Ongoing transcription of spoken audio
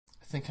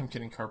think I'm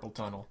getting carpal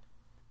tunnel.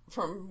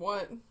 From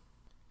what?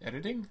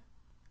 Editing?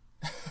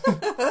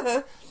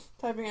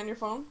 Typing on your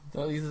phone?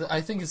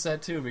 I think it's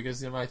that too,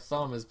 because my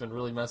thumb has been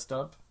really messed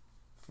up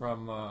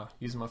from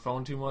using my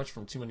phone too much,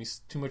 from too much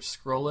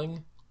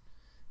scrolling.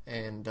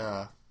 And,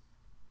 now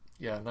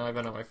I've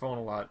been on my phone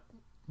a lot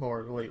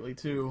more lately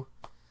too.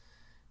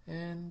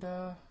 And,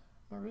 my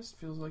wrist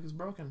feels like it's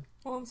broken.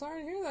 Well, I'm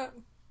sorry to hear that.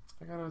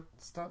 I gotta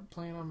stop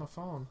playing on my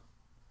phone.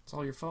 It's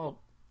all your fault.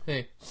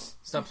 Hey,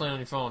 stop playing on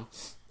your phone.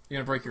 You're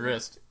gonna break your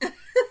wrist.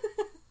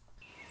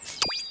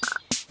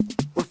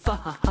 We're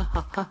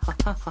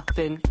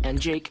Finn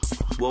and Jake.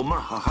 Well,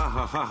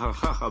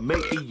 my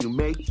making you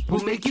make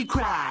will make you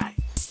cry.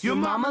 Your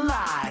mama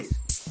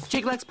lies.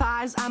 Jake likes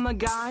pies, I'm a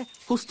guy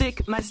who'll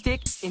stick my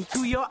stick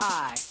into your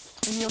eye.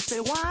 And you'll say,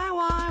 why?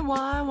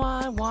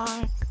 Why?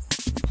 Why?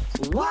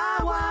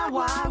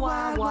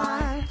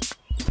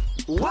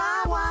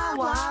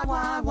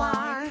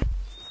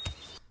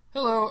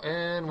 Hello,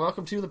 and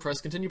welcome to the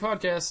Press Continue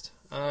podcast.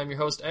 I'm your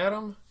host,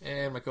 Adam,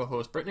 and my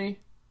co-host, Brittany.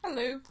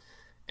 Hello.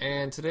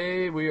 And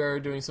today we are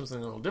doing something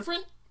a little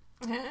different.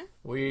 Uh-huh.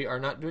 We are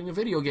not doing a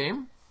video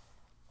game.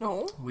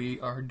 No. We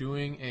are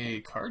doing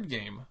a card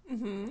game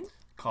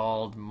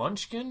called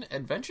Munchkin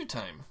Adventure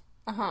Time.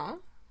 Uh-huh.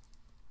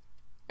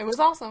 It was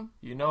awesome.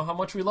 You know how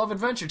much we love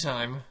Adventure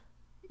Time.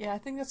 Yeah, I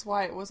think that's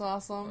why it was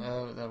awesome.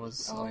 That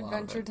was a Oh, lot of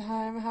Adventure it.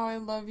 Time, how I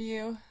love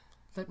you.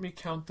 Let me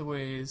count the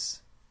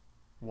ways.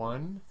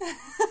 1,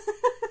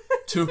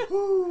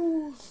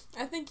 2,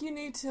 I think you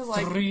need to,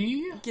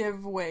 3,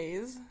 give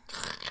ways.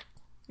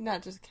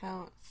 Not just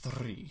count.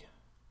 3.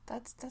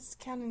 That's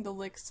counting the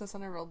licks to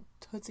Centerville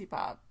Tootsie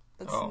Pop.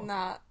 That's Oh.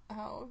 not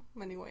how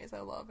many ways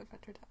I love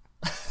Adventure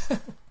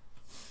Time.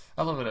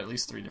 I love it at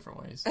least 3 different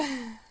ways.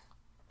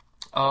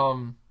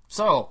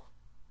 So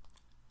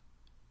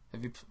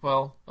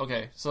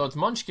it's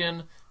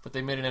Munchkin, but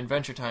they made an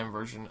Adventure Time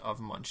version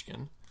of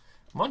Munchkin.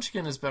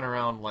 Munchkin has been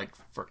around,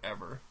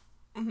 forever.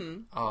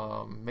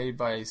 Mm-hmm. Made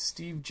by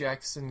Steve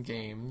Jackson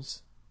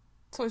Games.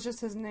 So it's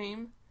just his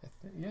name?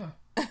 Yeah.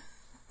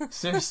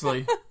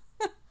 Seriously.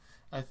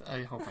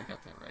 I hope I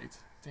got that right.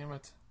 Damn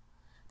it.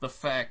 The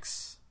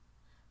facts.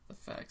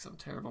 I'm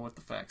terrible with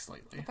the facts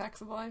lately. Facts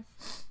of life.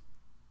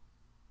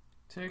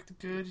 Take the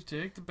good, you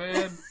take the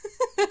bad.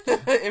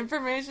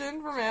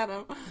 Information from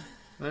Adam.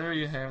 There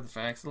you have the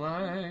facts of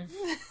life.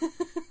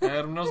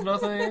 Adam knows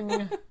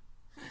nothing.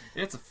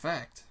 It's a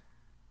fact.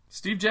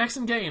 Steve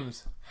Jackson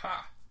Games.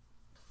 Ha!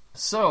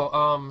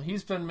 So,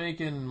 he's been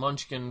making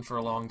Munchkin for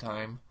a long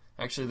time.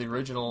 Actually, the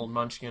original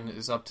Munchkin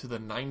is up to the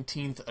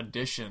 19th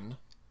edition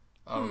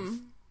of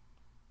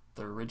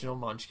the original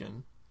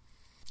Munchkin.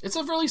 It's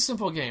a really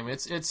simple game.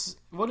 It's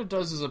what it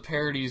does is it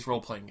parodies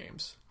role-playing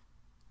games.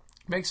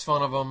 Makes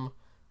fun of them.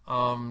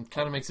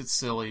 Kind of makes it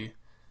silly.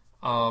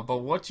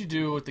 But what you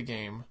do with the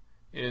game,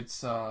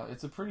 it's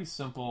a pretty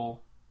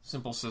simple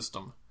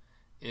system.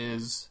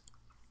 Is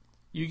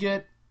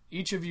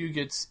each of you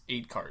gets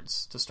 8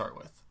 cards to start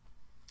with.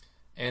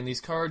 And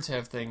these cards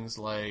have things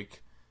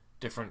like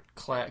different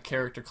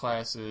character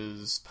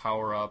classes,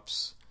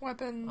 power-ups,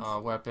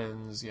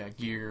 weapons,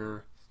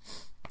 gear,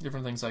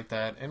 different things like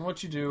that. And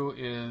what you do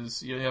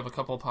is you have a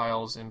couple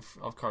piles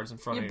of cards in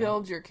front of you. You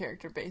build your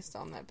character based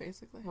on that,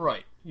 basically.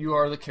 Right. You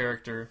are the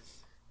character,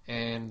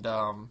 and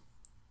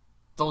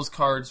those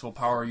cards will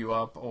power you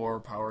up or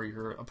power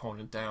your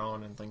opponent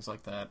down and things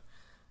like that.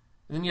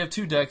 And then you have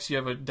 2 decks. You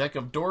have a deck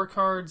of door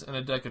cards and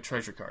a deck of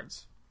treasure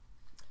cards.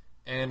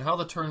 And how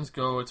the turns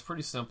go, it's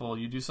pretty simple.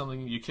 You do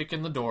something, you kick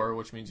in the door,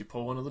 which means you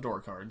pull one of the door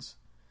cards.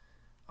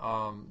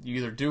 You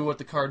either do what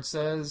the card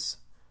says,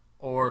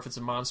 or if it's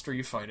a monster,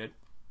 you fight it.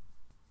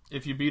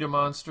 If you beat a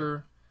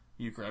monster,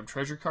 you grab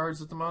treasure cards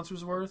that the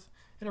monster's worth,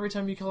 and every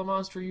time you kill a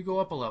monster, you go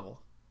up a level.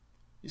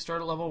 You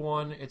start at level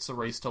 1, it's a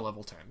race to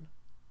level 10.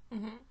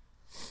 Mm-hmm.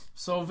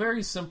 So,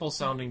 very simple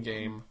sounding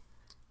game.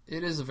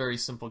 It is a very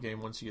simple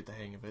game once you get the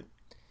hang of it.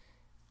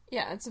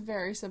 Yeah, it's a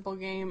very simple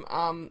game.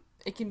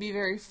 It can be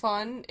very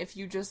fun if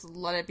you just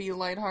let it be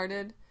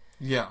lighthearted.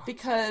 Yeah.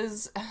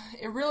 Because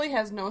it really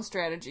has no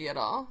strategy at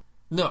all.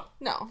 No.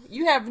 No.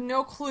 You have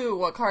no clue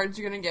what cards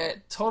you're going to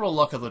get. Total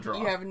luck of the draw.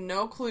 You have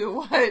no clue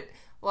what...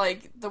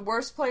 the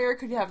worst player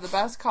could have the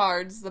best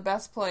cards, the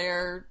best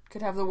player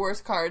could have the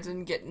worst cards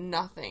and get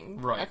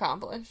nothing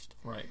accomplished.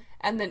 Right.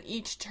 And then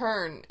each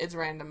turn is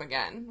random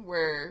again,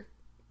 where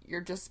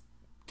you're just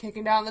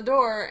kicking down the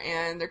door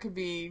and there could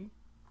be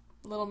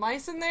little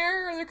mice in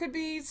there, or there could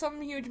be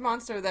some huge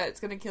monster that's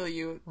going to kill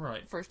you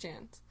first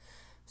chance.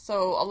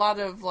 So a lot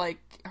of,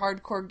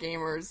 hardcore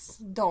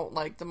gamers don't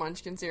like the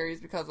Munchkin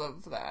series because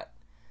of that.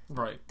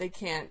 Right. They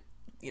can't,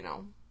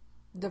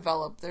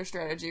 develop their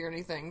strategy or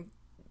anything.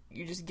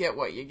 You just get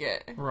what you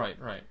get. Right.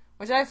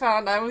 Which I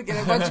found I would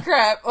get a bunch of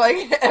crap,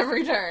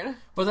 every turn.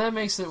 But that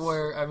makes it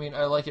where,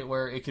 I like it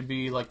where it could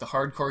be, the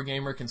hardcore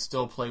gamer can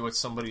still play with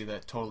somebody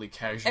that totally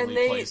casually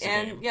plays the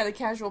game. Yeah, the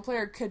casual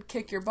player could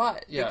kick your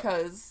butt,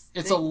 because...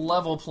 It's a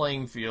level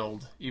playing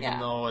field, even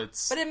though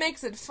it's... But it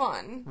makes it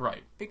fun.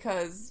 Right.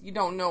 Because you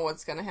don't know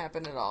what's going to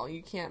happen at all.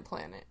 You can't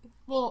plan it.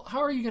 Well, how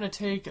are you going to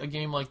take a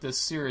game like this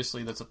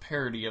seriously that's a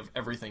parody of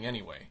everything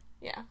anyway?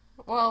 Yeah.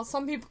 Well,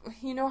 some people,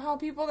 you know how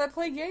people that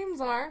play games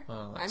are.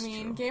 Oh, I that's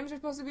mean, true. games are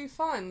supposed to be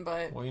fun,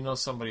 but Well, you know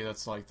somebody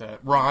that's like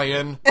that.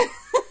 Ryan!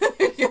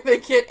 they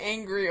get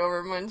angry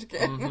over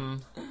Munchkin.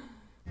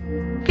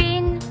 Mm-hmm.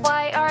 Finn,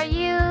 why are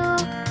you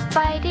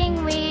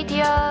fighting with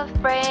your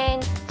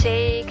friend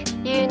Jake?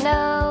 You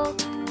know,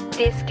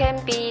 this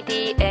can be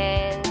the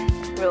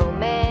end.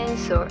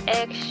 Romance or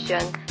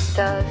action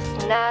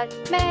does not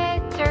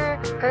matter.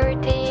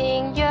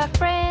 Hurting your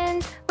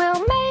friend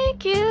will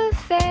make you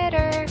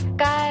sadder.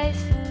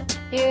 Guys,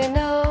 you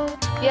know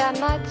you're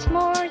much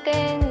more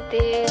than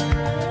this.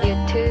 You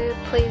two,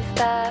 please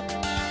stop,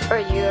 or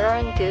you're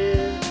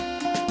undue.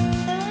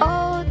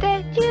 All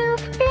that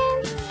you've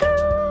been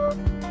through,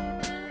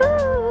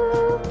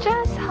 ooh,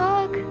 just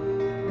hug,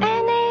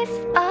 and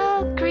it's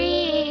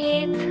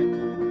agreed.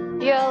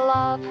 Your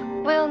love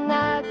will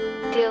not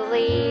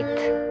delete.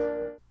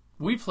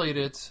 We played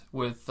it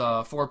with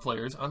 4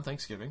 players on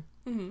Thanksgiving.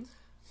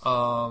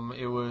 Mm-hmm.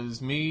 It was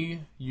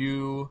me,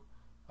 you,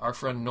 our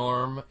friend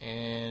Norm,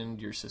 and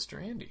your sister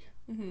Andy.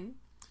 Mm-hmm.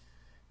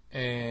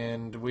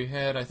 And we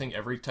had, I think,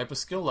 every type of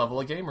skill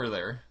level a gamer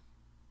there.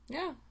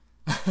 Yeah.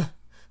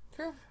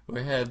 True.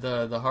 We had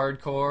the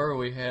hardcore,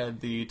 we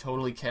had the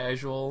totally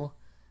casual,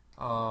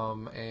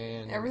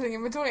 and Everything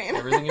in between.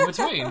 everything in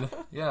between.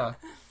 Yeah.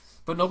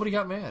 But nobody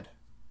got mad.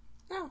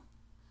 No.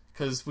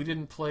 Because we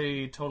didn't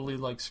play totally,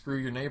 like, screw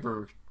your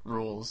neighbor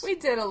rules. We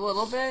did a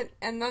little bit,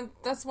 and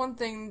that's one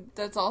thing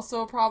that's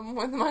also a problem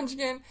with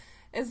Munchkin,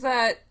 is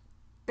that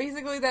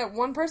basically that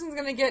one person's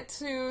going to get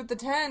to the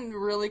 10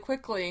 really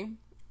quickly,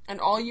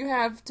 and all you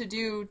have to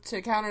do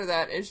to counter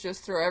that is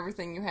just throw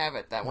everything you have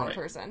at that one Right.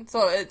 person.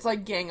 So it's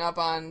like gang up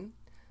on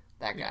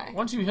that guy.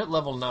 Once you hit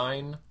level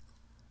 9,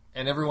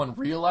 and everyone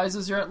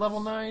realizes you're at level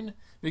 9,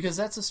 because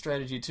that's a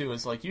strategy, too,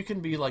 is, like, you can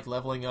be, like,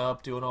 leveling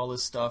up, doing all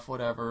this stuff,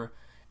 whatever,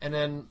 and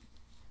then,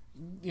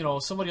 you know,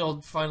 somebody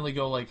will finally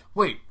go, like,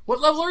 wait, what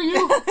level are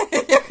you?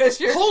 Yeah, 'cause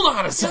you're, Hold on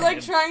a you're second!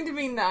 like trying to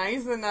be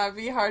nice and not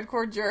be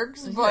hardcore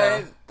jerks,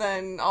 but Yeah.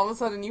 then all of a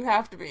sudden you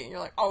have to be. You're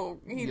like, oh,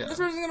 Yeah. this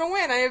person's gonna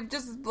win. I have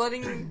just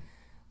letting,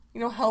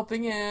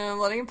 helping him,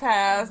 letting him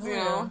pass. You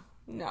Yeah. know,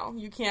 no,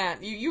 you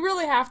can't. You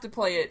really have to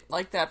play it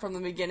like that from the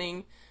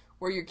beginning,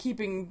 where you're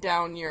keeping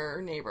down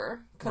your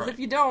neighbor. Because Right. if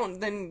you don't,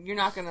 then you're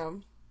not gonna.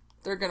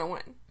 They're gonna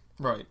win.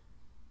 Right.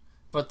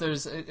 But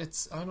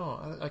it's I don't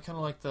know, I kind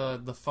of like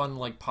the fun,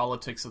 like,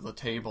 politics of the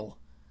table.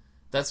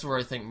 That's where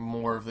I think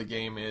more of the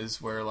game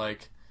is, where,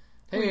 like,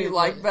 Who hey, you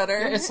like better.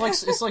 yeah, it's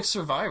like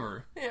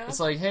Survivor. Yeah. It's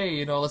like,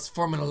 hey, let's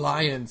form an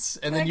alliance,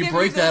 and then I you give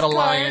break you that this card,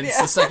 alliance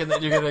yeah. the second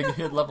that you're gonna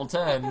hit level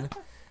 10,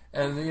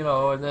 and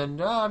and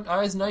then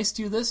I was nice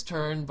to you this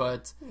turn,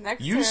 but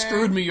Next you turn.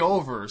 screwed me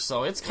over,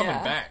 so it's coming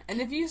Yeah. back. And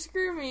if you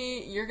screw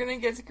me, you're gonna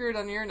get screwed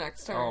on your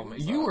next turn. Oh, man,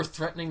 so. you were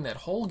threatening that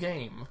whole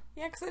game.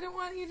 Yeah, because I don't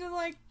want you to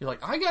like. You're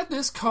like, I got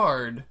this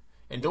card,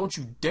 and don't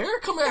you dare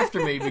come after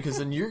me, because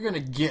then you're gonna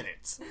get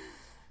it.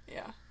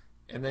 Yeah.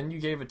 And then you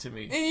gave it to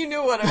me. And you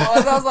knew what it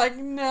was. I was like,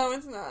 no,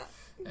 it's not.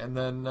 And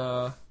then,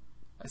 I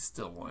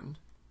still won.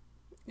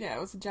 Yeah, it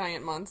was a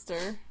giant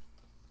monster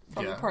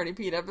from Yeah. the Party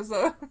Pete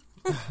episode.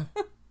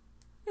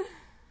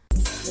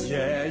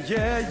 Yeah,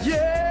 yeah,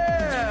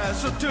 yeah.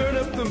 So turn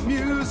up the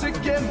music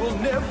and we'll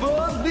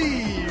never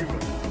leave.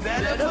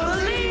 Never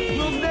leave.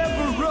 We'll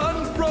never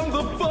run from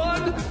the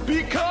fun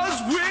because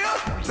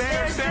we're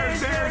bears,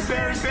 bears, bears,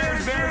 bears,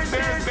 bears, bears,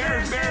 bears,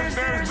 bears, bears, bears,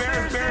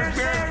 bears, bears,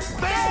 bears,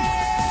 bears.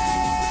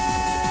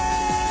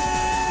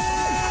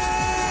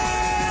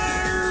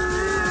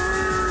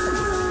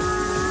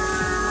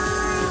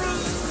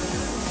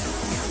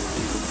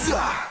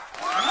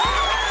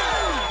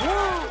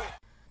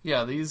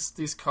 Yeah,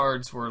 these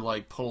cards were,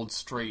 like, pulled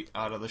straight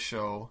out of the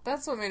show.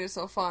 That's what made it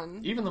so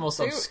fun. Even the most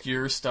They-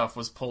 obscure stuff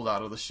was pulled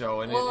out of the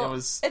show, and Well, it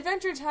was...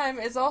 Adventure Time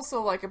is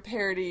also like a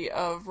parody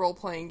of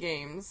role-playing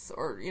games,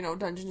 or,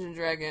 Dungeons and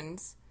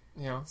Dragons.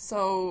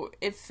 So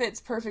it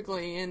fits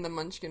perfectly in the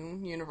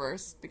Munchkin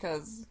universe,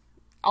 because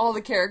all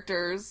the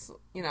characters,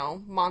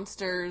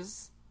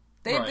 monsters,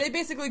 they Right. they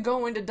basically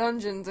go into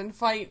dungeons and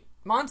fight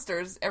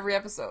monsters every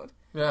episode.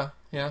 Yeah.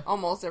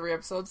 Almost every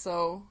episode,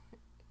 so...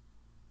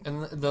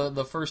 And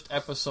the first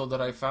episode that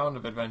I found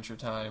of Adventure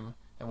Time,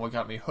 and what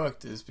got me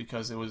hooked, is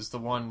because it was the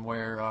one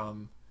where,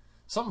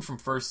 something from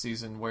first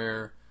season,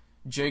 where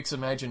Jake's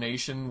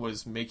imagination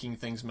was making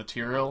things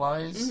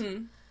materialize.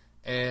 Mm-hmm.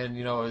 And,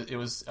 it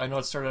was, I know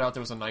it started out,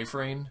 there was a knife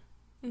rain.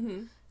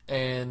 Mm-hmm.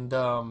 And,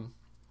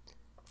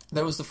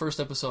 that was the first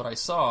episode I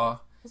saw.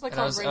 It's like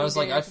And I called was Rainy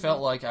like, Day I or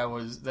felt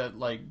something.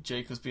 like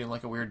Jake was being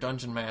like a weird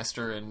dungeon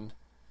master, and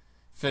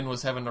Finn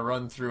was having to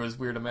run through his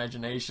weird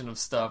imagination of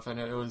stuff, and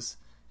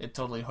it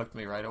totally hooked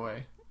me right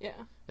away. Yeah.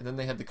 And then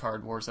they had the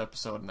Card Wars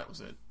episode, and that was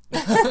it.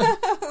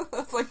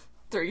 That's like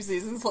 3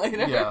 seasons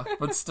later. Yeah,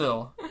 but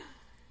still.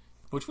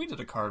 Which we did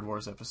a Card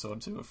Wars episode,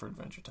 too, for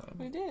Adventure Time.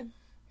 We did.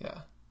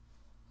 Yeah.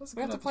 That's a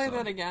We have good to play episode.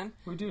 that again.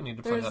 We do need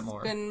to play There's that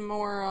more. been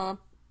more,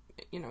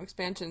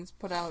 expansions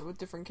put out with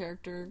different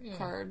character Yeah.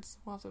 cards.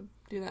 We'll have to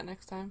do that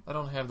next time. I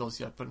don't have those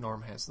yet, but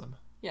Norm has them.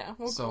 Yeah,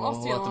 So I'll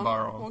we'll steal have to them.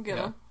 borrow 'em. We'll get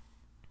Yeah. them.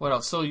 What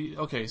else? So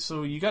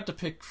you got to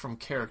pick from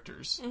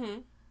characters.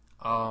 Mm-hmm.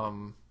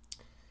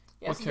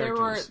 Yeah, What so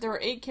characters? there were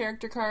 8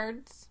 character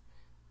cards,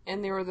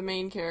 and they were the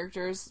main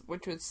characters,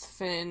 which was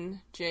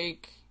Finn,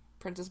 Jake,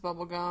 Princess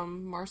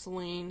Bubblegum,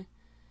 Marceline,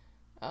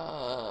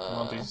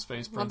 Lumpy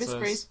Space Lumpy Princess.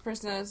 Space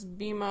Princess,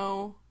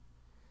 BMO,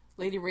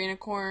 Lady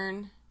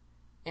Rainicorn,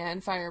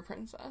 and Flame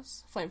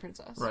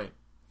Princess. Right.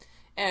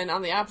 And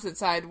on the opposite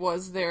side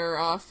was their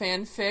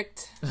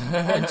fanfic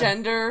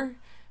gender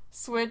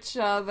switch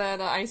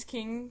that Ice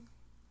King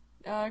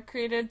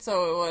created.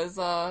 So it was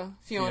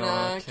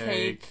Fiona,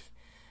 Cake,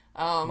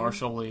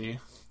 Marshall Lee.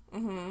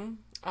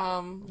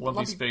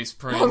 Lumpy Space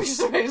Prince. Lumpy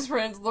Space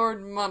Prince,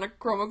 Lord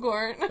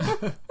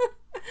Monochromacorn.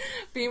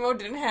 BMO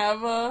didn't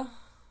have a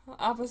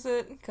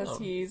opposite because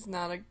he's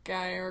not a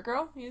guy or a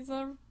girl. He's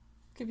a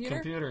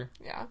computer.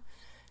 Yeah.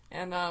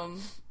 And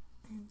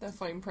the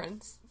Flame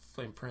Prince.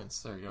 Flame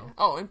Prince, there you go.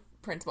 Oh, and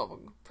Prince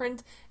Bubblegum.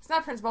 It's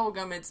not Prince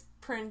Bubblegum, it's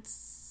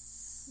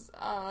Prince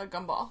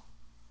Gumball.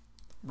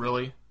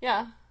 Really?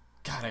 Yeah.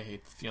 God, I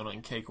hate the Fiona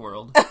and Cake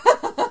world.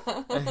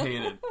 I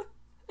hate it.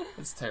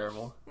 It's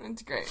terrible.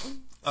 It's great.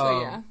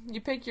 So yeah,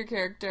 you pick your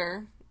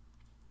character.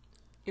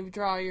 You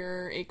draw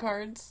your 8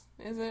 cards,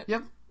 is it?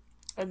 Yep.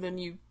 And then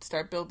you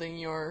start building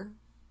your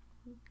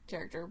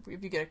character.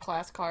 If you get a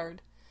class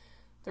card,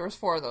 there was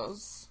 4 of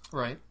those.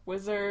 Right.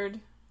 Wizard,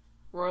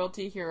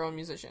 Royalty, Hero, and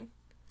Musician.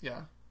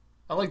 Yeah.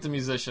 I like the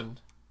Musician.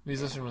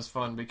 Musician was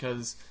fun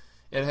because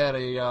it had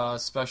a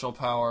special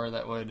power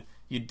that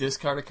you'd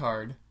discard a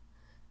card,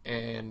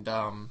 and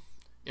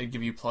it'd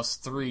give you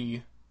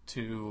 +3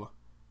 to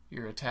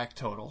your attack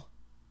total.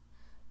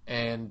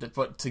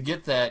 But to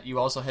get that, you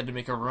also had to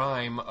make a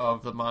rhyme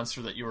of the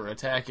monster that you were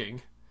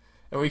attacking.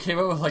 And we came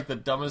up with, like, the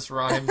dumbest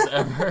rhymes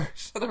ever.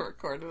 Should have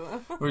recorded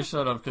them. We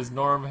should have, because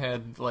Norm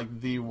had,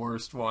 like, the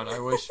worst one. I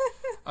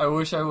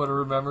wish I would have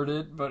remembered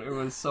it, but it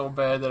was so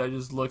bad that I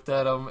just looked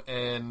at him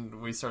and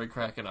we started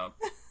cracking up.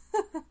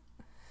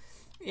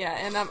 Yeah,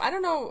 and I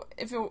don't know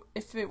if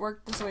it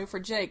worked this way for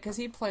Jake, because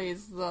he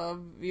plays the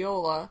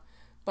viola,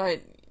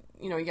 but,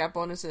 you know, you got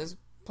bonuses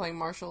playing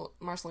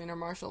Marceline or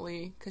Marshall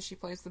Lee, because she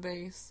plays the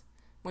bass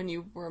when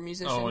you were a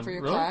musician for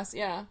your really? class.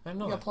 Yeah. I didn't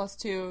know you got that.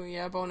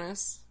 +2,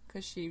 bonus,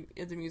 because she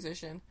is a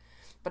musician.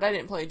 But I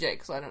didn't play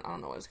Jake, so I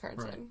don't know what his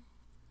card said.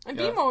 And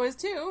Yeah. BMO is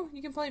too.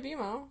 You can play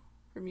BMO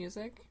for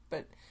music,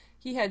 but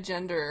he had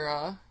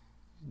gender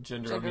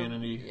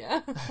Immunity.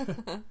 Yeah.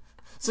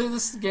 See,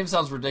 this game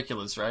sounds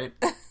ridiculous, right?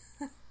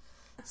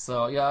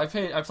 So, yeah, I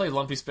played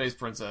Lumpy Space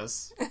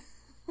Princess.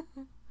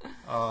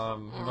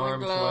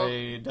 Norm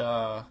played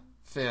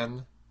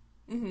Finn.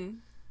 Mm-hmm.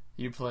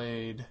 You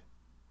played...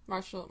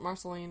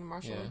 Marceline.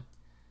 Yeah.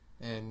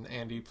 And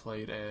Andy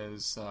played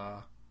as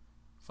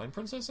Flame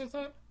Princess, I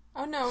thought?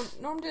 Oh, no.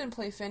 Norm didn't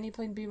play Finn. He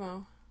played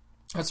BMO.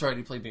 That's right,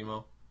 he played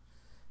BMO.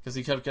 Because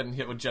he kept getting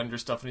hit with gender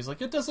stuff, and he's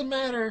like, it doesn't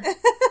matter.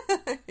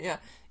 Yeah.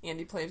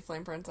 Andy played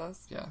Flame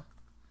Princess. Yeah.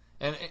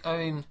 And, I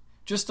mean,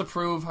 just to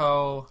prove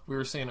how we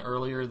were saying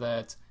earlier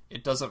that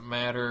it doesn't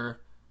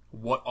matter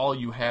what all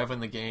you have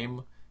in the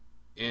game,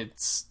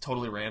 it's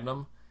totally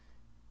random.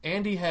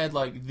 Andy had,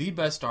 like, the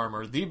best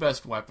armor, the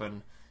best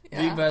weapon,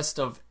 the best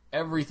of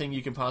everything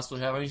you can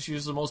possibly have. I mean, she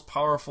was the most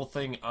powerful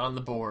thing on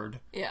the board.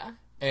 Yeah.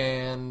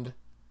 And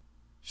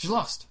she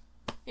lost.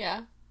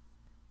 Yeah.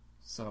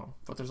 So,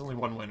 but there's only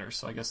one winner,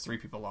 so I guess 3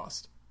 people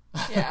lost.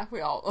 Yeah,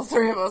 all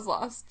 3 of us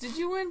lost. Did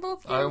you win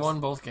both games? I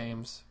won both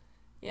games.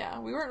 Yeah,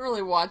 we weren't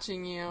really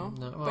watching you.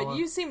 No, but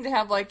you seem to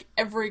have, like,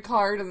 every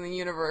card in the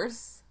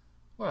universe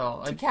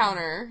Well, to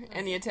counter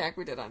any attack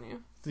we did on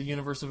you. The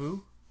universe of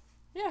Ooh?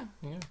 Yeah.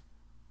 Yeah.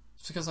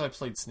 It's because I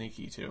played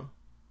sneaky, too.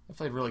 I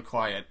played really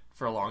quiet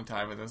for a long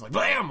time, and then it's like,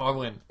 BAM! I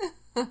win.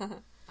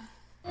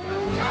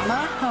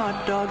 My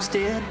hot dog's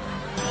dead.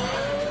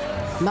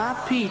 My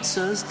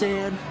pizza's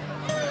dead.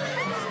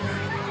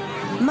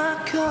 My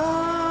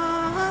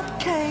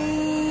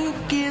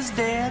cupcake is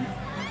dead.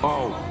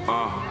 Oh,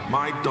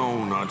 my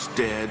donut's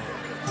dead.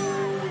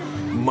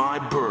 My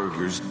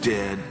burger's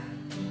dead.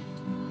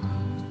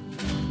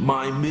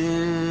 My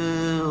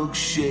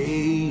milkshake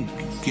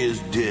is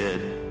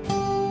dead.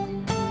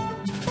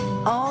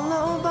 All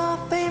of our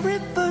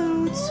favorite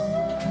foods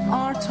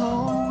are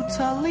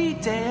totally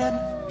dead.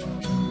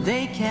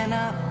 They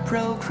cannot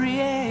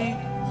procreate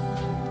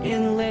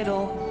in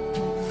little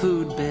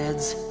food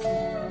beds.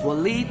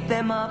 We'll eat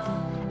them up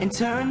and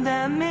turn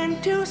them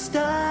into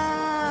stuff.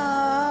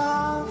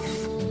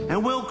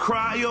 And we'll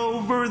cry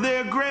over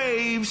their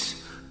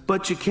graves,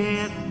 but you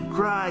can't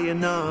cry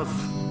enough.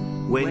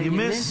 When you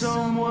miss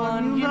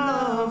someone you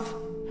love,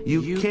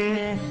 you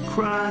can't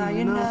cry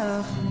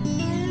enough.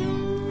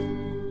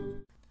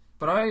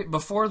 But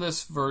before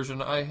this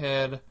version, I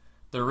had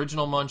the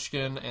original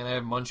Munchkin, and I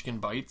have Munchkin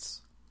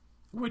Bites,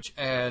 which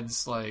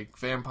adds, like,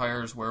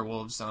 vampires,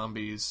 werewolves,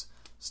 zombies,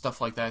 stuff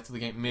like that to the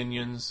game,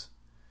 minions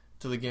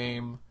to the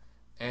game,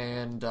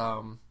 and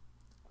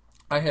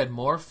I had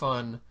more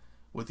fun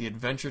with the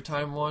Adventure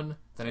Time one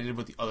than I did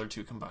with the other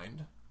 2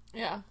 combined.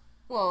 Yeah.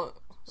 Well,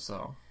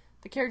 So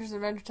The characters in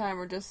Adventure Time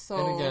are just so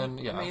And again,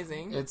 yeah,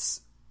 amazing.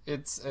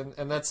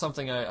 And that's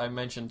something I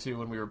mentioned too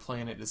when we were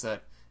playing it, is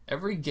that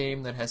every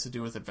game that has to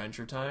do with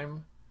Adventure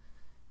Time,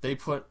 they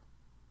put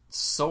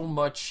so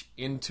much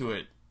into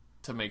it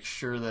to make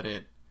sure that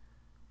it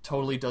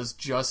totally does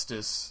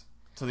justice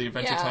to the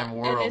Adventure Time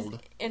world.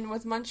 And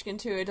with Munchkin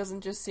too, it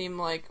doesn't just seem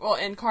like, well,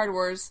 in Card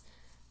Wars,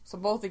 so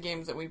both the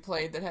games that we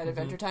played that had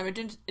Adventure Time, it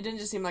didn't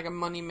just seem like a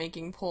money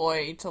making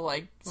ploy to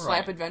like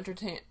slap Adventure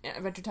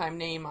Time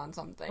name on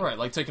something. Right,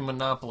 like taking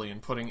Monopoly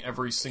and putting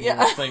every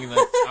single thing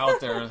that's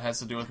out there that has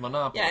to do with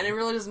Monopoly. Yeah, and it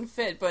really doesn't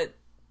fit, but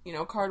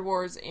Card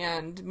Wars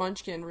and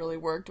Munchkin really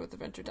worked with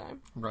Adventure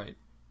Time. Right.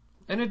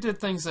 And it did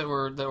things that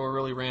were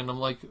really random,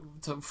 like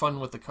fun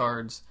with the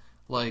cards.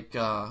 Like,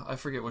 I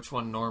forget which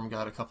one Norm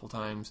got a couple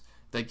times.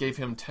 They gave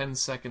him 10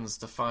 seconds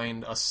to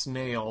find a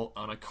snail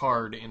on a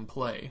card in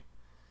play.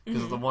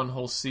 Because of the one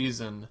whole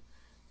season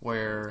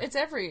where... It's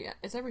every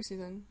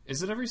season.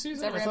 Is it every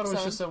season? Every I thought episode. it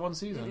was just that one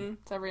season.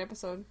 It's every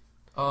episode.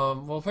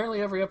 Well, apparently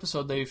every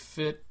episode they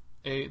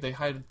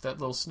hide that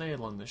little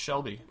snail in the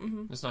Shelby.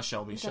 It's not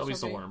Shelby. It's not Shelby's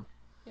Shelby. the worm.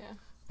 Yeah.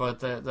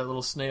 But that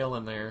little snail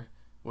in there,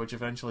 which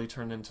eventually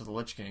turned into the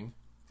Lich King.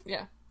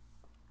 Yeah.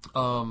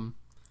 Um...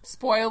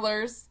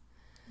 Spoilers.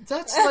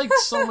 That's like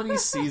so many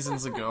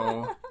seasons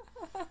ago.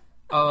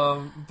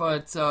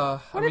 But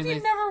What if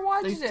you never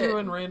watched they it? threw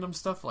in random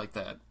stuff like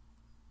that.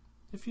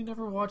 If you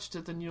never watched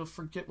it, then you'll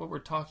forget what we're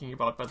talking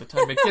about by the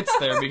time it gets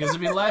there, because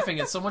you'll be laughing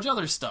at so much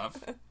other stuff.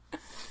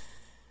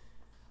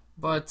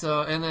 But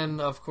and then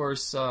of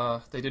course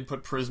they did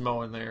put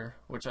Prismo in there,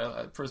 which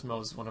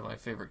Prismo is one of my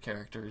favorite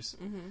characters.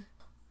 Mm-hmm.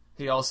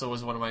 He also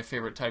was one of my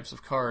favorite types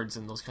of cards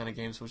in those kind of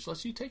games, which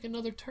lets you take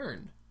another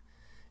turn.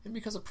 And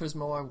because of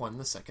Prismo, I won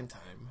the second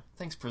time.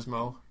 Thanks,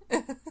 Prismo.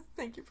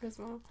 Thank you,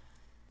 Prismo.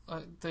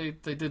 They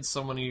did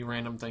so many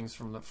random things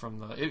from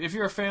the. If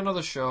you're a fan of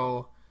the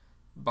show,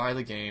 buy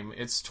the game.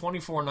 It's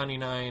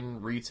 $24.99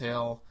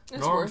 retail.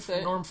 It's worth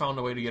it. Norm found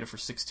a way to get it for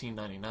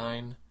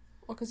 $16.99.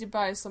 Well, because he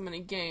buys so many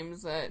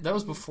games that. That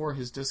was before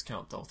his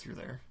discount though through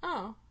there.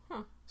 Oh,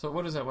 huh. So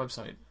what is that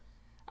website?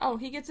 Oh,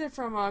 he gets it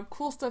from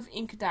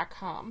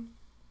CoolStuffInc.com.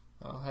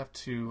 I'll have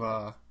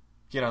to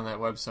get on that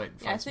website and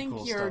find some cool I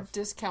think your stuff.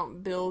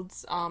 discount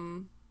builds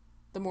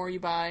the more you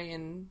buy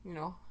and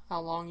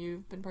how long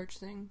you've been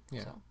purchasing.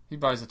 Yeah, So. he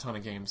buys a ton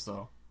of games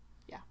though.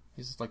 Yeah.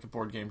 He's just like a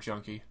board game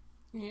junkie.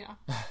 Yeah.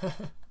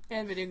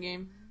 And video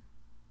game.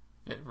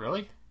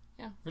 Really?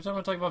 Yeah. Every time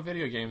I talk about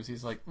video games,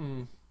 he's like,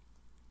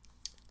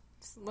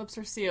 His lips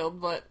are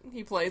sealed, but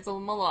he plays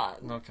them a lot.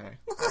 okay.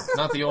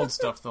 Not the old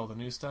stuff though, the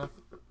new stuff.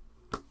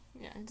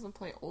 Yeah, he doesn't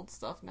play old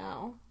stuff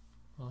now.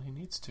 Well, he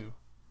needs to.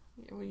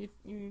 Yeah, well, you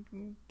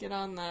get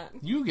on that.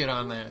 You get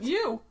on that.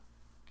 You!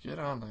 Get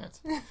on that.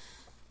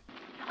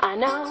 I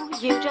know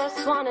you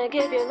just wanna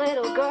give your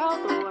little girl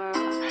the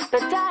world, but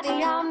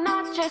daddy, I'm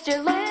not just your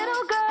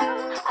little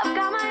girl. I've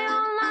got my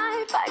own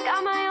life, I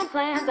got my own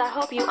plans. I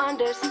hope you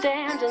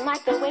understand and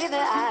like the way that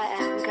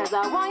I am, 'cause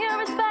I want your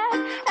respect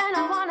and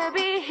I wanna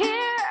be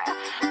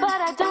here, but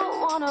I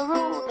don't wanna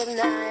rule the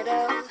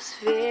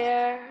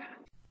nightosphere.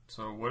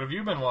 So, what have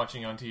you been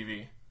watching on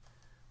TV?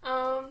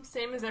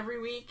 Same as every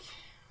week.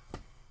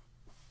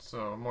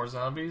 So, more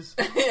zombies?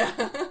 Yeah.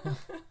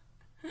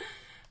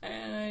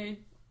 And I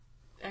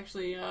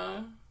actually,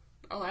 our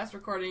last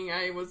recording,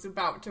 I was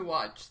about to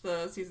watch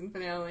the season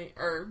finale,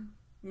 or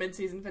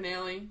mid-season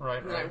finale.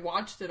 Right, and I right.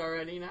 watched it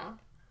already now.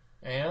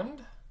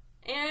 And?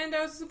 And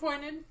I was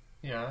disappointed.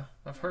 Yeah,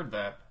 I've heard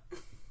that.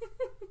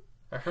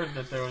 I heard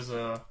that there was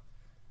a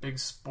big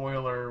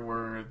spoiler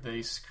where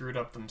they screwed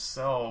up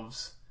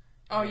themselves.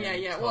 Oh,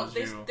 yeah. Well, tells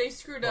you they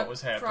screwed what up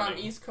was from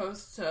happening. East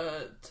Coast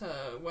to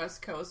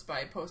West Coast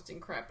by posting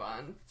crap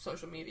on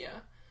social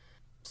media.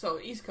 So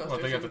East Coast.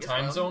 What, they got the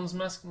time zones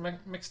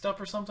mixed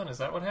up or something? Is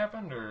that what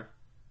happened, or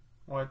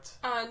what?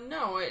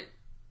 No,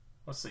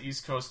 What's the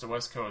East Coast to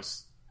West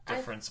Coast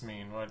difference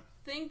mean? What?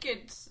 think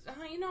it's... I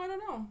don't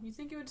know. You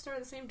think it would start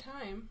at the same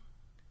time.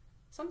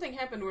 Something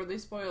happened where they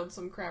spoiled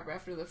some crap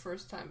after the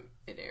first time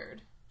it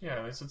aired.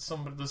 Yeah, they said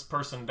this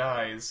person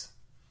dies,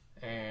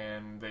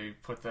 and they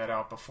put that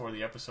out before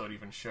the episode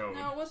even showed.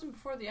 No, it wasn't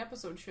before the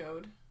episode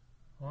showed.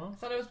 Well, I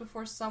thought it was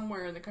before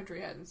somewhere in the country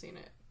hadn't seen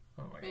it.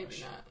 oh my Maybe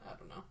gosh. not. I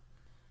don't know.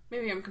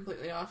 Maybe I'm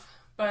completely off.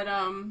 But,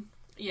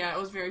 yeah, it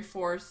was very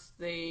forced.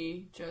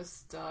 They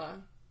just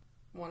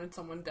wanted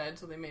someone dead,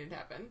 so they made it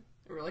happen.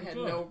 It really had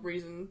Good. no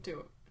reason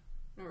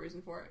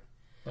for it.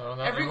 No,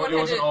 Everyone it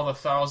wasn't had to- all the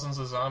thousands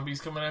of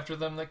zombies coming after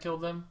them that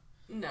killed them?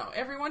 No,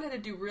 everyone had to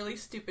do really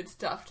stupid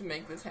stuff to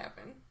make this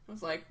happen. It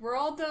was like, we're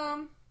all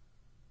dumb.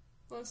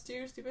 Let's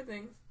do stupid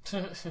things.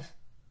 So,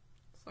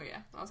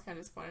 yeah, I was kind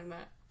of disappointed in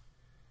that.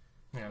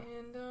 Yeah.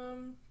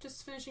 And,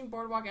 just finishing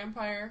Boardwalk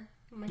Empire.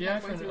 I'm like Yeah,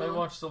 halfway through. I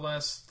watched the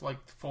last,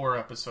 4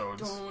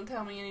 episodes. Don't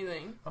tell me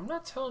anything. I'm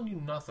not telling you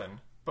nothing,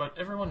 but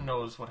everyone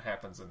knows what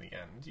happens in the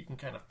end. You can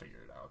kind of figure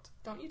it out.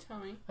 Don't you tell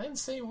me. I didn't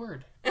say a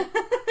word.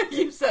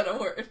 You said a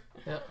word.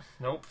 Yeah,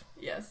 nope.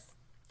 Yes.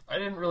 I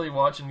didn't really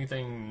watch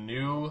anything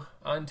new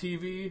on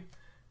TV,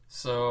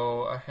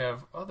 so I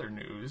have other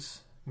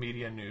news,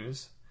 media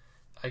news.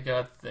 I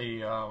got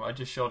the, I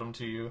just showed them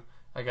to you.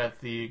 I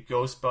got the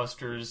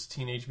Ghostbusters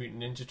Teenage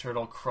Mutant Ninja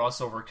Turtle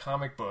crossover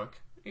comic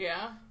book.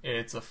 Yeah.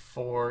 It's a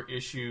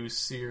 4-issue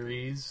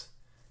series,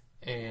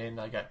 and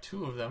I got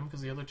 2 of them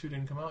because the other 2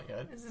 didn't come out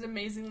yet. Is it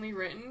amazingly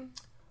written?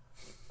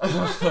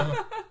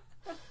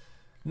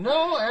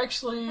 No,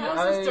 actually,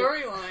 How's the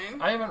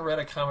storyline? I haven't read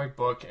a comic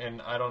book in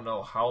I don't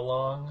know how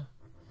long,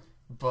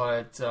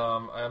 but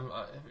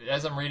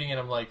as I'm reading it,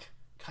 I'm like,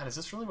 God, is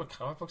this really what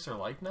comic books are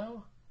like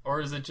now? Or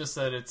is it just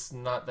that it's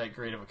not that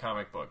great of a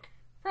comic book?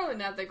 Probably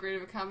not that great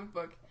of a comic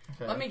book.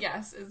 Okay. Let me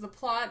guess. Is the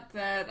plot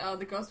that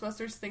the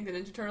Ghostbusters think the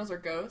Ninja Turtles are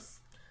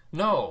ghosts?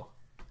 No.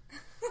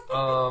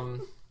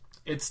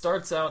 It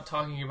starts out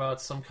talking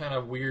about some kind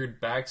of weird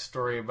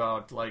backstory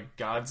about, like,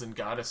 gods and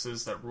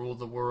goddesses that ruled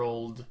the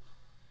world,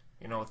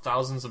 you know,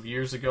 thousands of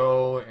years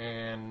ago,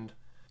 and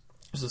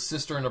there's a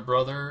sister and a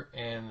brother,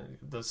 and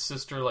the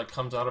sister, like,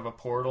 comes out of a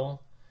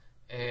portal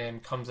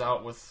and comes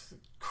out with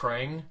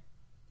Krang,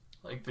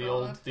 like the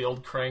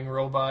old Krang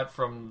robot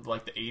from,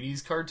 like, the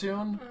 80s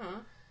cartoon. Uh-huh.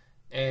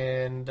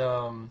 And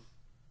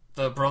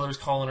the brother's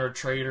calling her a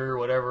traitor,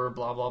 whatever,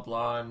 blah, blah,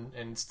 blah, and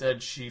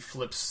instead she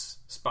flips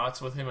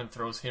spots with him and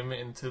throws him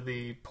into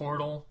the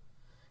portal,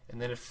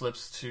 and then it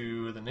flips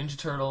to the Ninja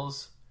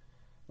Turtles,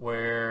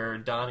 where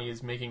Donnie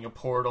is making a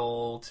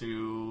portal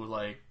to,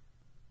 like,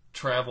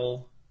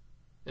 travel.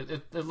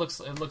 It looks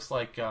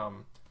like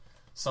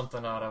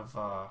something out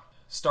of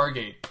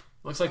Stargate.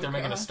 Looks like they're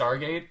making a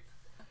Stargate.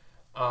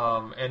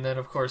 And then,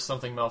 of course,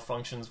 something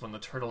malfunctions when the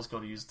Turtles go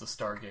to use the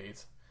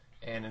Stargate.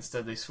 And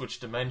instead they switch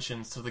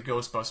dimensions to the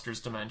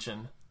Ghostbusters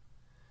dimension.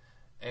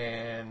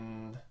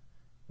 And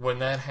when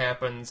that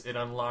happens, it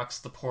unlocks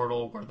the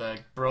portal where the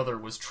brother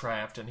was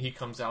trapped, and he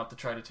comes out to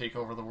try to take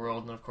over the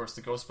world. And, of course,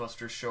 the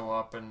Ghostbusters show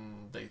up,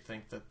 and they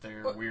think that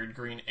they're weird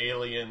green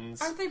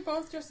aliens. Aren't they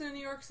both just in New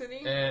York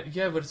City?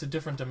 Yeah, but it's a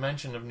different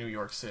dimension of New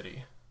York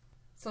City.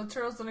 So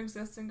turtles don't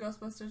exist in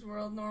Ghostbusters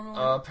world normally?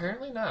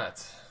 Apparently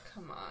not.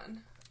 Come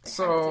on.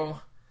 So,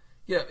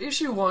 yeah,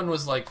 issue 1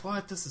 was like,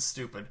 what? This is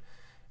stupid.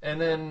 And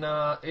then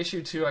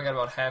issue 2, I got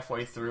about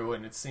halfway through,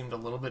 and it seemed a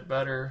little bit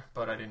better,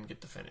 but I didn't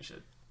get to finish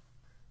it.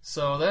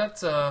 So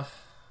that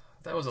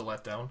was a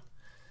letdown.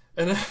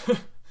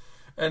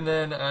 And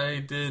then I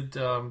did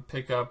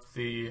pick up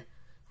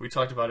we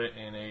talked about it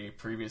in a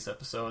previous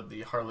episode,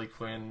 the Harley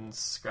Quinn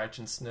Scratch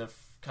and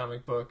Sniff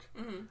comic book.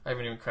 Mm-hmm. I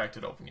haven't even cracked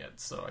it open yet,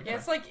 so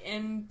it's like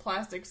in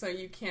plastic, so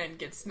you can't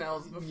get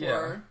smells before.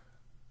 Yeah.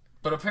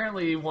 But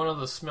apparently one of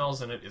the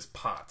smells in it is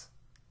pot.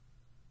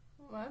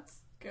 Well, that's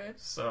good.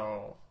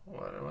 So,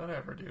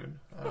 whatever, dude.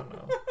 I don't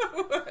know.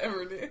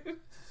 Whatever, dude.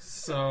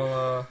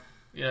 So,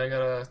 yeah, I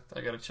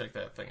gotta check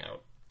that thing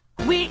out.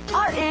 We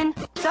are in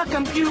the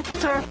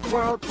computer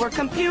world. We're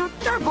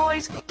computer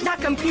boys, not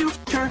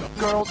computer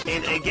girls.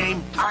 In a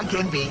game, I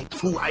can be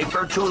who I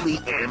virtually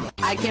am.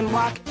 I can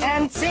walk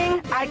and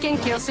sing. I can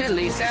kill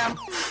silly Sam.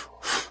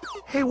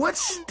 Hey, what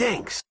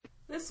stinks?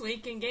 This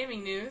week in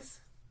gaming news,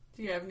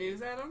 do you have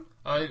news, Adam?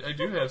 I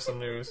do have some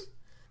news.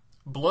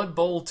 Blood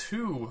Bowl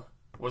 2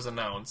 was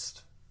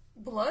announced.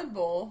 Blood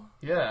Bowl?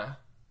 Yeah.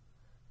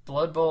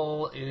 Blood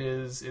Bowl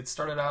it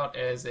started out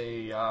as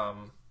a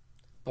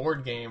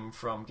board game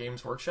from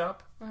Games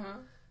Workshop. Uh-huh.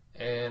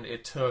 And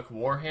it took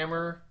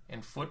Warhammer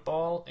and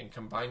football and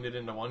combined it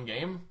into one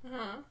game.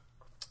 Uh-huh.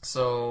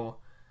 So,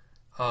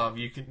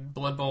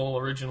 Blood Bowl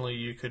originally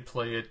you could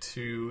play it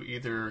to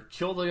either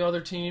kill the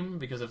other team,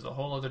 because if the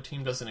whole other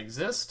team doesn't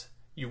exist,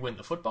 you win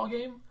the football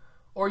game,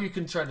 or you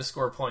can try to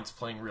score points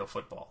playing real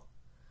football.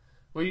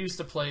 We used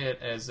to play it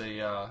as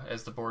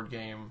the board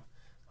game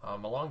a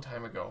long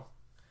time ago,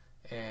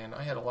 and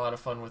I had a lot of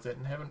fun with it,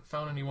 and haven't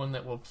found anyone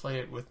that will play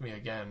it with me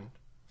again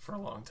for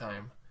a long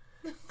time.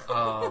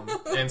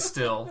 And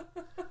still.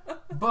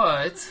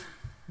 But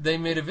they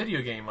made a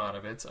video game out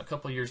of it a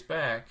couple years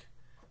back,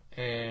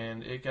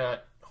 and it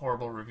got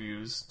horrible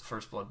reviews, the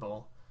first Blood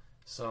Bowl.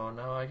 So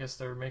now I guess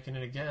they're making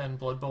it again,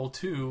 Blood Bowl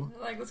 2.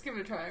 Like, let's give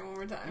it a try one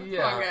more time.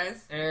 Yeah. Come on,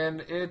 guys.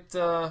 And it,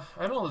 I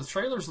don't know, the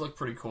trailers look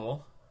pretty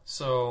cool.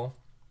 So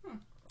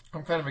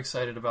I'm kind of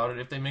excited about it.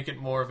 If they make it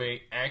more of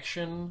a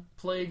action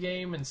play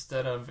game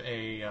instead of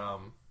a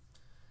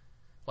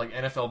like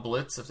NFL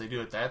Blitz, if they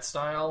do it that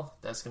style,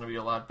 that's going to be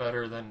a lot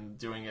better than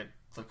doing it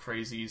the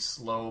crazy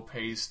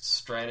slow-paced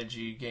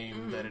strategy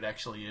game that it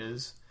actually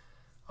is.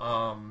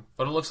 But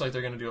it looks like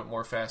they're going to do it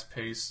more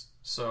fast-paced,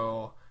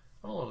 so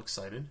I'm a little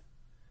excited.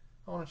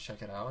 I want to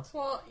check it out.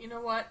 Well, you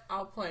know what?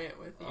 I'll play it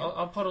with you.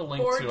 I'll put a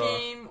link board to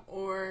game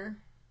or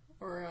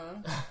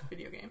a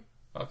video game.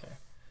 Okay.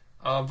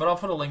 But I'll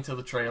put a link to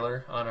the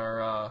trailer on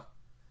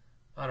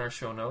our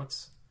show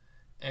notes.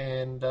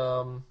 And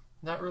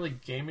not really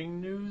gaming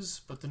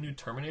news, but the new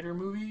Terminator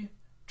movie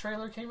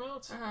trailer came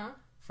out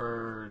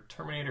for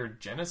Terminator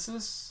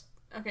Genesis.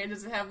 Okay,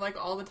 does it have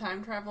like all the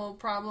time travel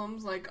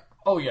problems? Like,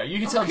 oh yeah, you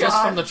can tell just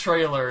from the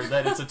trailer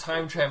that it's a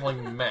time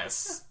traveling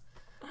mess.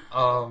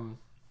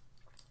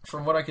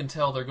 From what I can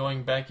tell, they're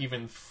going back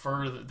even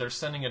further. They're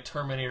sending a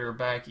Terminator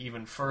back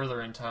even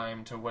further in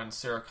time to when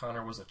Sarah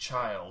Connor was a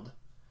child.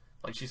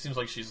 Like, she seems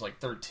like she's like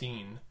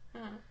 13.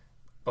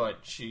 but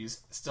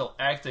she's still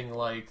acting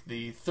like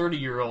the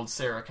 30-year-old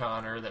Sarah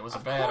Connor that was a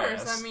badass. Of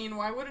course, I mean,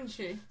 why wouldn't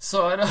she?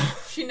 So I don't...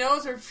 She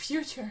knows her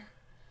future.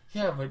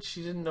 Yeah, but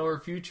she didn't know her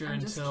future I'm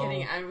until... just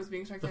kidding, I was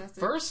being the sarcastic.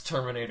 first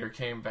Terminator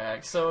came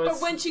back, so it's...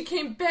 But when she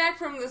came back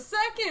from the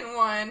second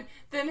one,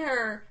 then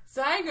her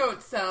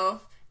zygote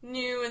self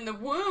knew in the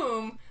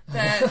womb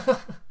that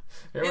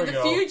There in we the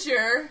go.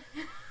 future...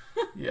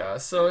 Yeah,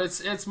 so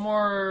it's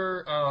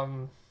more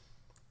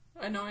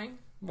Annoying.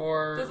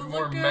 more Does it look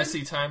more good?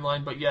 messy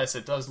timeline, but yes,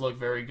 it does look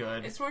very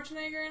good. Is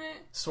Schwarzenegger in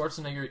it?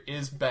 Schwarzenegger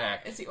is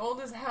back. Is he old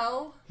as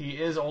hell? He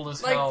is old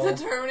as Like hell. the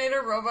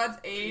Terminator robots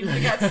age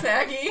and got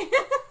saggy?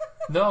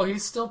 No,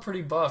 he's still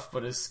pretty buff,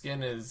 but his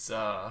skin is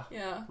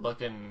Yeah.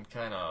 looking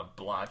kind of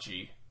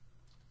blotchy.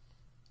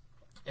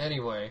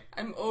 Anyway,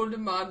 I'm old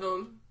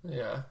model.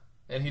 yeah,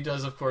 and he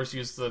does of course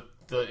use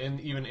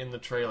even in the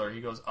trailer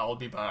he goes, "I'll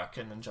be back,"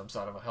 and then jumps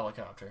out of a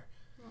helicopter.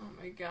 Oh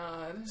my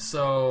god.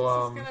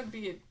 So This is gonna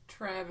be a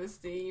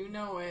travesty, you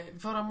know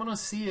it. but I'm gonna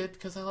see it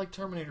because I like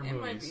Terminator It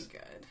movies. might be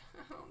good.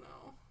 I don't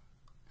know.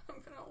 I'm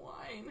gonna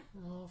whine.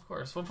 Well, of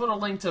course, we'll put a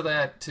link to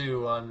that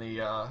too on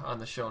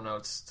the show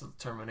notes to the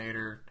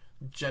Terminator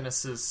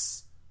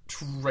Genesis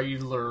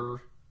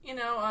trailer. You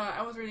know,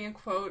 I was reading a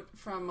quote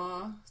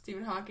from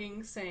Stephen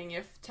Hawking saying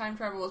if time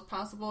travel was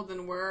possible,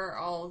 then where are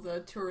all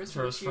the tourists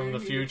From the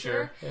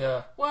future.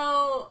 Yeah,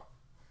 Well,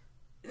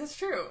 that's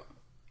true.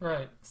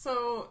 right.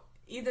 So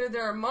either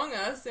they're among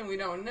us and we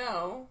don't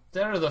know,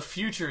 That or the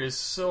future is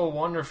so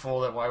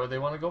wonderful that why would they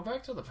want to go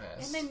back to the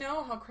past? and they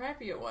know how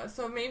crappy it was.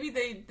 So maybe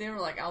they were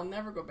like, I'll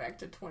never go back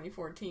to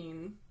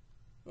 2014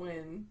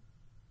 when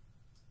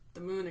the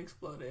moon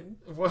exploded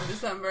What, in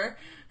December.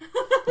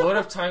 what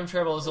if time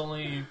travel is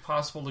only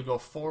possible to go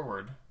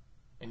forward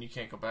and you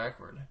can't go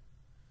backward?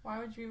 Why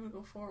would you even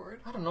go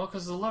forward? I don't know,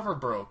 because the lever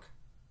broke.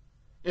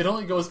 It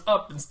only goes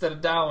up instead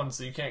of down,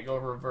 so you can't go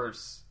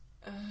reverse.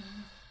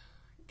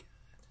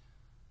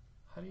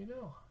 How do you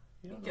know?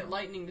 You don't Get know.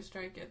 lightning to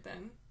strike it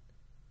then.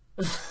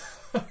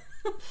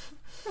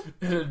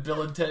 Did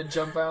Bill and Ted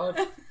jump out?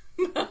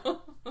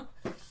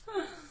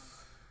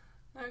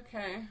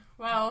 Okay,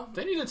 well,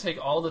 They need to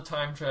take all the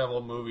time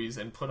travel movies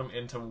and put them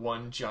into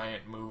one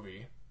giant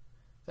movie.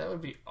 That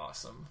would be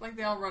awesome. like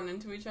they all run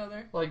into each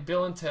other. Like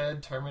Bill and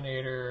Ted,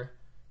 Terminator,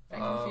 Back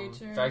to the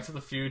Future. Back to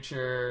the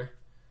Future.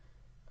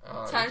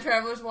 Time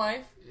Traveler's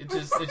Wife. It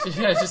just needs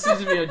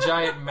to be a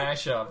giant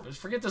mashup.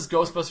 Forget this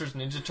Ghostbusters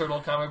Ninja Turtle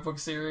comic book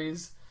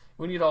series.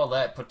 We need all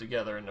that put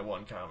together into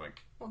one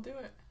comic. We'll do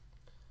it.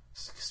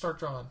 Start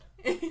drawing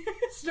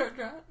Start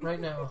drawing. right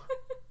now.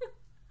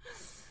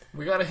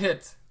 We got a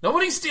hit.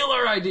 Nobody steal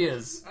our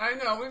ideas. I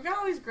know, we've got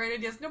all these great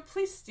ideas. No,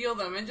 please steal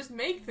them and just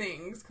make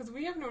things, because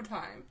we have no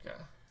time. Yeah, at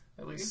If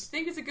you least.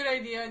 think it's a good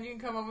idea and you can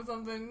come up with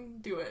something,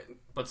 do it.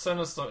 But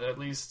send us at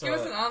least Give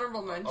us an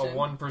honorable a mention.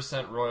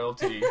 1%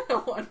 royalty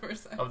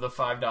 1%. of the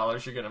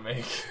 $5 you're gonna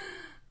make.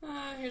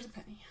 Here's a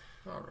penny.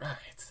 All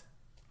right.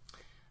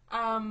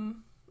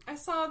 I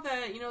saw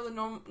that, you know, the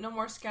No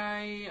More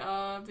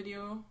Sky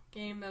video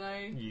game that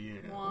I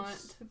Yes.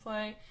 want to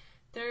play.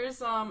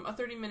 There's a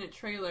 30-minute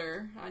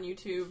trailer on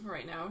YouTube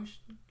right now.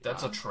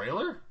 That's a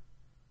trailer?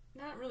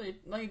 Not really,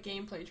 like a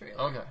gameplay trailer.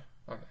 Okay.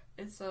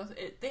 It's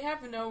they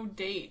have no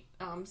date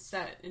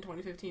set in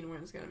 2015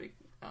 when it's going to be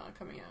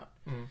coming out,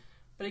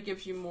 but it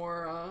gives you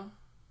more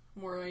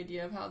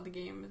idea of how the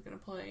game is going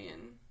to play,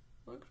 and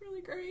it looks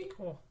really great.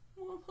 Cool.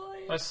 I want to play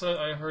it.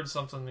 I heard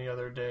something the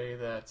other day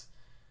that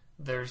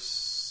there's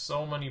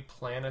so many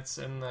planets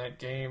in that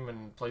game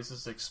and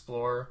places to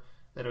explore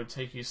that it would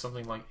take you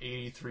something like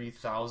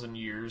 83,000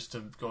 years to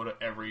go to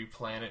every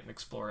planet and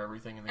explore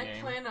everything in the I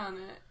game. plan on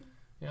it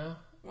Yeah?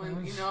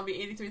 when I'll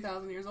be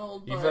 83,000 years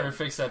old. You but better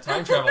fix that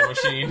time travel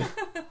machine.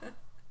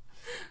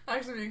 I'll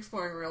actually be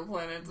exploring real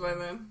planets by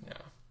then. Yeah.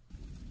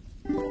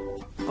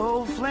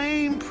 Oh,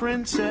 Flame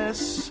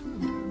Princess,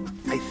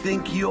 I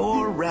think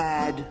you're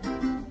rad.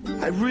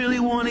 I really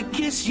want to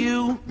kiss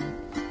you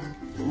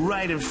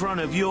right in front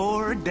of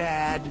your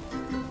dad.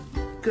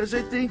 'Cause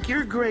I think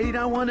you're great,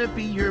 I want to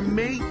be your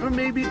mate, or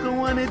maybe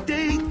go on a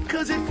date.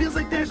 'Cause it feels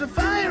like there's a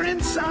fire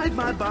inside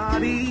my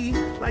body,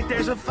 like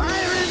there's a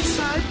fire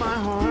inside my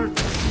heart.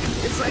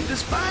 It's like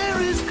this fire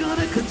is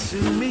gonna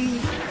consume me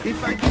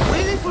if I keep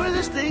waiting for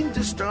this thing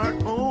to start.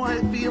 Oh, I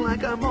feel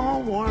like I'm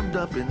all warmed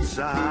up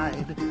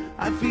inside.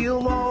 I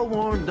feel all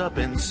warmed up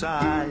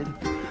inside.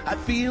 I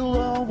feel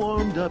all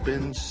warmed up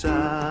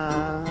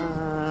inside.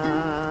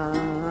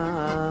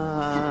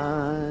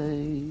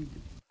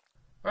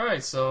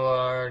 Alright, so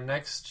our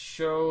next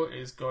show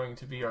is going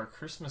to be our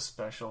Christmas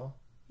special.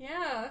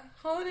 Yeah,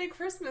 holiday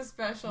Christmas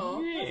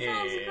special. That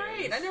sounds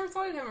great. I never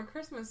thought I'd have a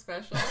Christmas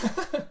special.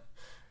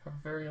 Our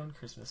very own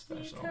Christmas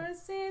special.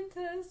 Because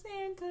Santa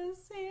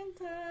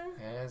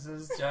Has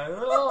his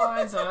gentle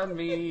eyes on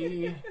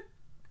me.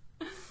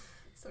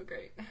 so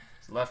great.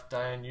 His left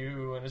eye on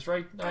you and his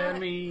right eye on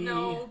me.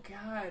 No,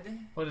 God.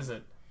 What is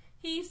it?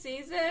 He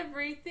sees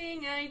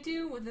everything I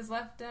do with his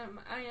left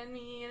eye on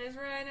me and his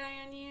right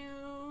eye on you.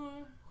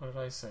 What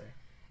did I say?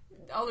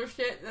 Other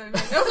shit.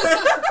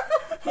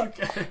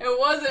 Okay. It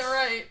wasn't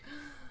right.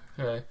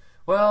 Okay.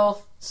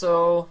 Well,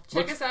 so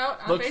Check us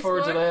out on look Facebook.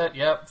 forward to that.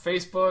 Yep,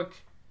 Facebook.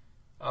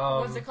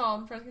 What's it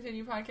called? Press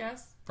Continue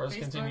Podcast? Press Facebook?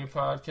 Continue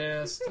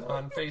Podcast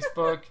on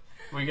Facebook.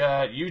 We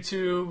got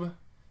YouTube.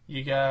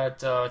 You got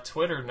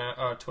Twitter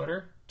now.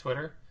 Twitter.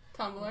 Tumblr.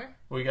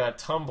 We got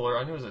Tumblr.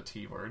 I knew it was a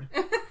T word.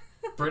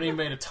 Brittany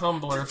made a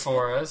Tumblr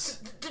for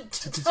us.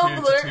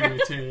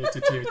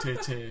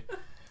 Tumblr.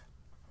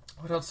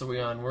 What else are we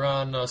on? We're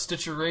on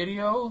Stitcher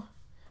Radio.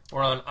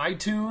 We're on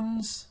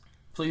iTunes.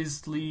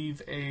 Please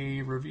leave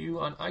a review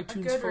on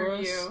iTunes A good for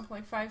review, us.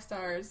 like 5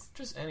 stars.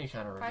 Just any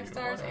kind of review. 5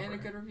 stars whatever. and a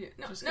good review.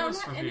 No, Just no, give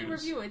us not any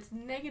reviews. review. It's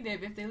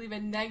negative if they leave a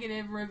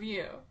negative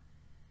review.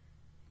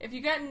 If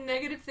you got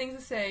negative things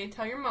to say,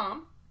 tell your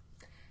mom.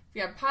 If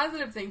you got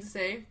positive things to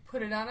say,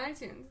 put it on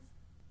iTunes.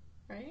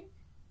 Right?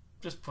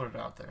 Just put it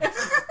out there.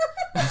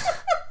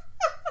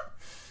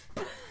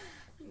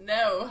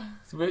 No.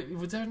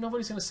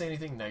 Nobody's going to say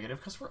anything negative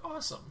because we're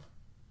awesome.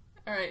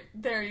 Alright,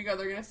 there you go.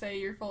 They're going to say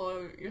you're full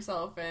of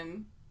yourself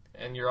and...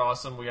 And you're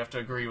awesome. We have to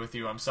agree with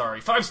you. I'm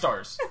sorry. 5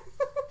 stars.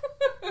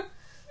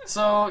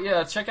 So,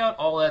 yeah, check out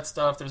all that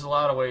stuff. There's a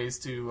lot of ways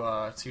to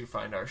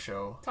find our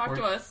show. Talk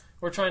to us.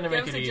 We're trying to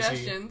Give make it easy.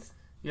 suggestions.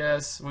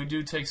 Yes, we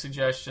do take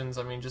suggestions.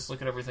 I mean, just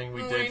look at everything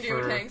we did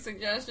do take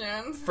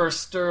suggestions. for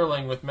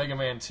Sterling with Mega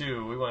Man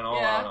 2. We went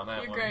all out on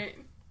that you're one. great.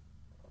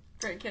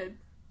 Great kid.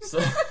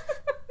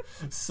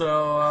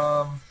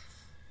 So,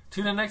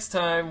 tune in next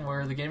time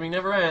where the gaming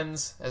never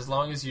ends as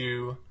long as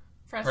you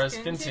press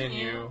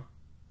continue.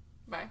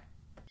 Bye.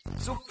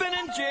 So Finn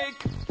and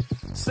Jake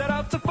set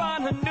out to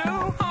find a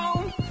new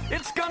home.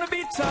 It's gonna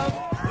be tough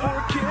for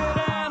a kid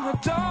and a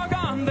dog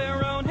on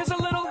their own. Here's a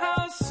little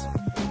house,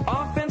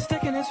 off and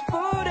sticking his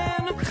foot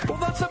in. Well,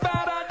 that's a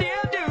bad idea,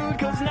 dude,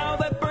 cause now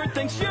that bird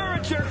thinks you're a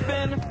jerk,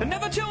 Finn. And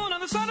never chilling on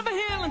the side of a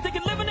hill and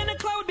thinking living in a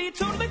cloud would be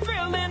totally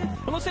thrilling.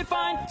 Unless they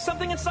find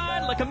something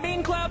inside, like a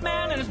mean cloud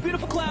man and his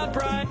beautiful cloud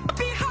bride.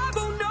 Behind,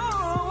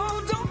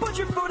 oh no, don't put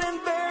your foot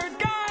in there,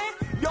 guy.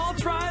 Y'all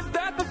tried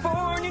that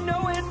before and you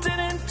know it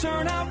didn't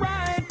turn out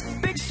right.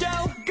 Big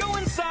shell, go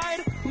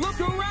inside, look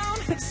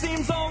around, it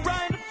seems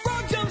alright.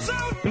 Frog jumps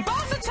out and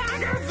balls the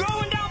tiger,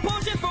 throwing down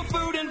potions for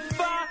food and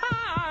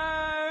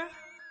fire.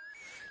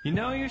 You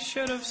know you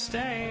should have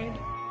stayed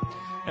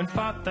and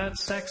fought that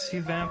sexy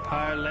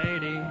vampire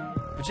lady.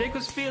 But Jake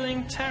was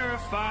feeling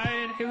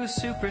terrified. He was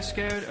super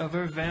scared of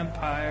her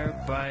vampire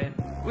bite,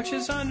 which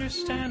is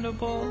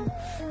understandable,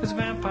 because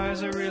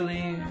vampires are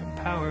really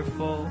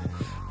powerful.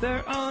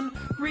 They're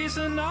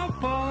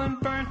unreasonable and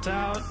burnt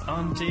out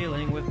on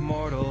dealing with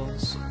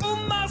mortals. Oh,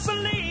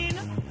 Marceline,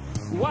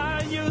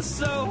 why are you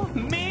so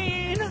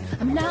mean?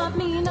 I'm not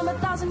mean, I'm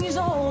 1,000 years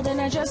old, and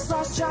I just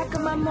lost track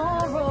of my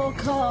moral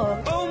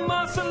code. Oh,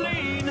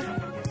 Marceline,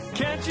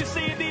 can't you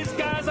see these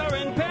guys are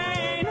in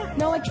pain?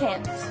 No, I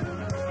can't.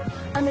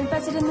 I'm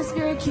invested in the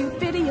Spirit Cube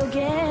video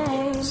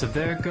game. So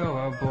there go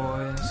our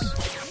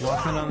boys,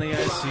 walking on the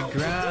icy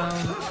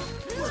ground,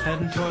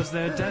 heading towards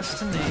their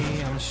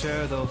destiny. I'm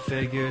sure they'll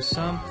figure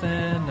something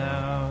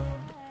out.